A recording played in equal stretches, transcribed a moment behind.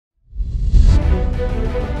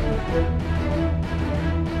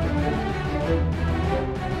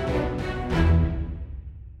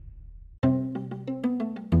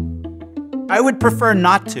I would prefer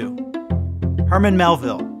not to. Herman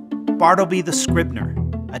Melville, Bartleby the Scribner,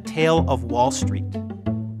 A Tale of Wall Street.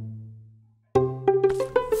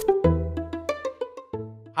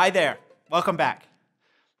 Hi there, welcome back.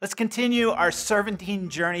 Let's continue our serpentine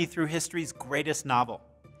journey through history's greatest novel.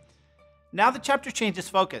 Now the chapter changes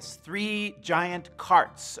focus. 3 giant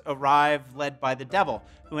carts arrive led by the devil,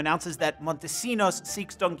 who announces that Montesinos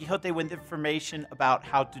seeks Don Quixote with information about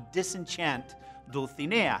how to disenchant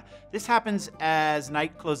Dulcinea. This happens as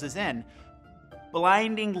night closes in.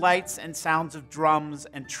 Blinding lights and sounds of drums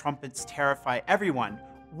and trumpets terrify everyone.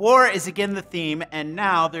 War is again the theme, and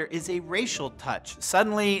now there is a racial touch.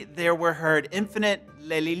 Suddenly, there were heard infinite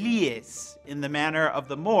lelilies in the manner of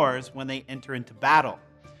the Moors when they enter into battle.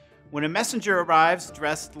 When a messenger arrives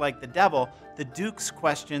dressed like the devil, the Duke's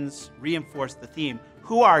questions reinforce the theme.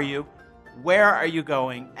 Who are you? Where are you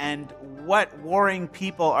going? And what warring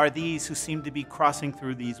people are these who seem to be crossing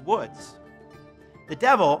through these woods? The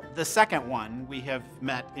devil, the second one we have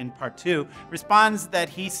met in part 2, responds that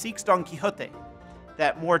he seeks Don Quixote,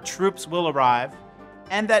 that more troops will arrive,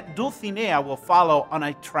 and that Dulcinea will follow on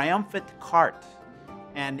a triumphant cart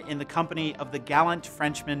and in the company of the gallant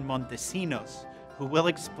Frenchman Montesinos, who will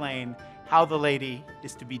explain how the lady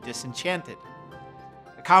is to be disenchanted.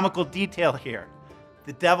 A comical detail here.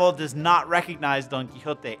 The devil does not recognize Don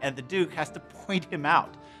Quixote, and the Duke has to point him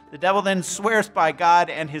out. The devil then swears by God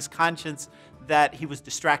and his conscience that he was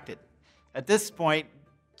distracted. At this point,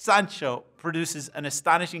 Sancho produces an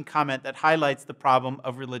astonishing comment that highlights the problem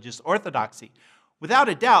of religious orthodoxy. Without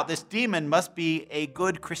a doubt, this demon must be a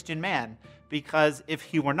good Christian man, because if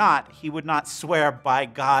he were not, he would not swear by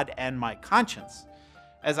God and my conscience.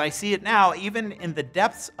 As I see it now, even in the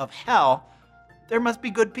depths of hell, there must be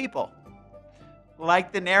good people.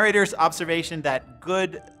 Like the narrator's observation that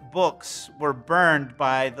good books were burned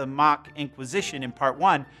by the mock Inquisition in part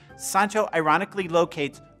 1, Sancho ironically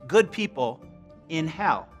locates good people in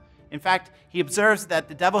hell. In fact, he observes that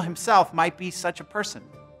the devil himself might be such a person.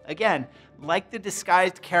 Again, like the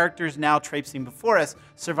disguised characters now traipsing before us,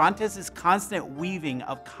 Cervantes' constant weaving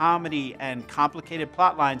of comedy and complicated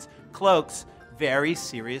plot lines cloaks very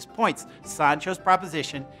serious points. Sancho's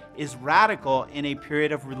proposition is radical in a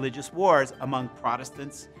period of religious wars among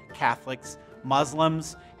Protestants, Catholics,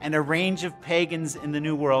 Muslims, and a range of pagans in the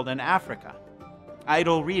New World and Africa.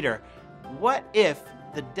 Idle reader, what if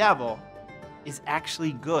the devil is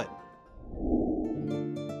actually good?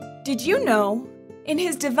 Did you know? In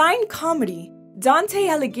his Divine Comedy, Dante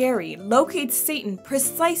Alighieri locates Satan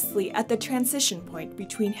precisely at the transition point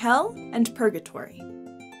between hell and purgatory.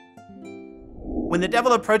 When the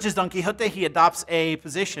devil approaches Don Quixote, he adopts a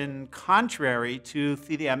position contrary to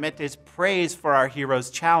Cide Hamete's praise for our hero's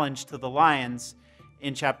challenge to the lions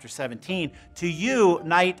in chapter 17. To you,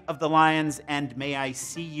 Knight of the Lions, and may I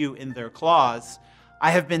see you in their claws,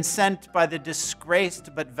 I have been sent by the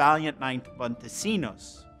disgraced but valiant knight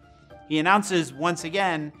Montesinos. He announces once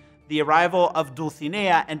again the arrival of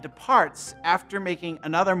Dulcinea and departs after making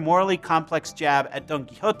another morally complex jab at Don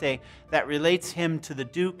Quixote that relates him to the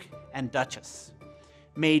Duke and Duchess.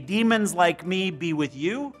 May demons like me be with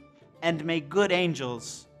you, and may good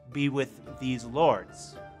angels be with these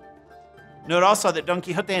lords. Note also that Don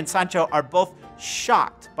Quixote and Sancho are both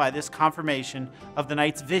shocked by this confirmation of the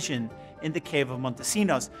knight's vision in the cave of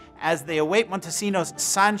Montesinos. As they await Montesinos,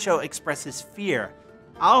 Sancho expresses fear.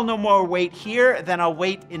 I'll no more wait here than I'll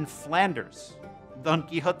wait in Flanders. Don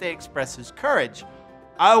Quixote expresses courage.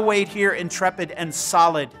 I'll wait here intrepid and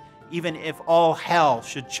solid, even if all hell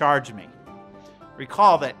should charge me.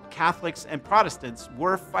 Recall that Catholics and Protestants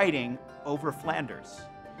were fighting over Flanders.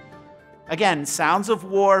 Again, sounds of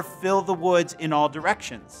war fill the woods in all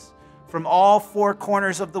directions. From all 4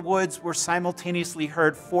 corners of the woods were simultaneously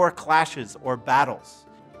heard 4 clashes or battles.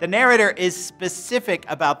 The narrator is specific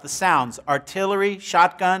about the sounds: artillery,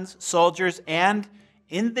 shotguns, soldiers, and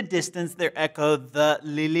in the distance there echo the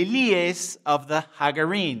lililies of the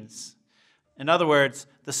Hagarenes. In other words,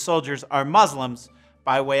 the soldiers are Muslims,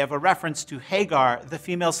 by way of a reference to Hagar, the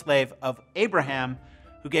female slave of Abraham,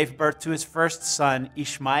 who gave birth to his first son,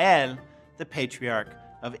 Ishmael, the patriarch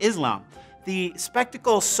of Islam. The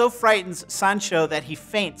spectacle so frightens Sancho that he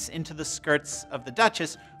faints into the skirts of the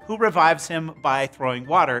Duchess, who revives him by throwing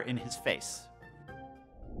water in his face.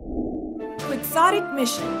 Quixotic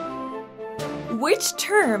mission. Which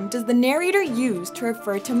term does the narrator use to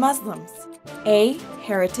refer to Muslims? A.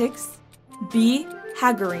 Heretics. B.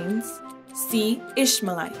 Hagarenes. C.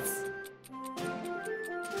 Ishmaelites.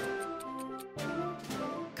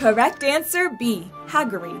 Correct answer B.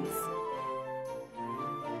 Hagarenes.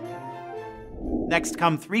 Next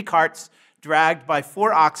come 3 carts dragged by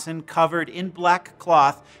 4 oxen covered in black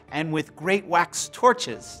cloth and with great wax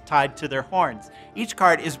torches tied to their horns. Each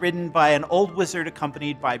cart is ridden by an old wizard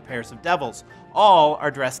accompanied by pairs of devils. All are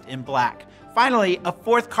dressed in black. Finally, a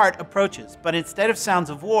 4th cart approaches, but instead of sounds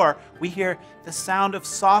of war, we hear the sound of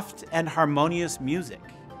soft and harmonious music.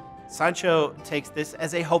 Sancho takes this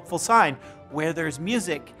as a hopeful sign. Where there's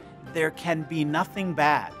music, there can be nothing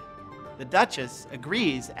bad. The Duchess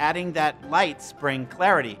agrees, adding that lights bring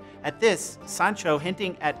clarity. At this, Sancho,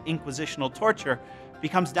 hinting at inquisitional torture,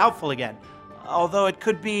 becomes doubtful again, although it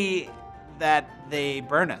could be that they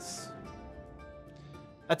burn us.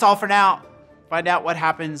 That's all for now. Find out what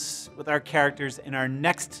happens with our characters in our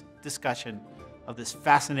next discussion of this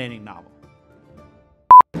fascinating novel.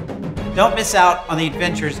 Don't miss out on the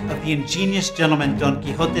adventures of the ingenious gentleman Don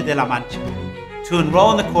Quixote de la Mancha. To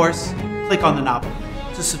enroll in the course, click on the novel.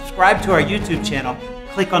 To subscribe to our YouTube channel,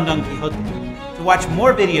 click on Don Quixote. To watch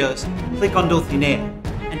more videos, click on Dulcinea.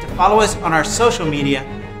 And to follow us on our social media,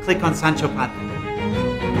 click on Sancho Panza.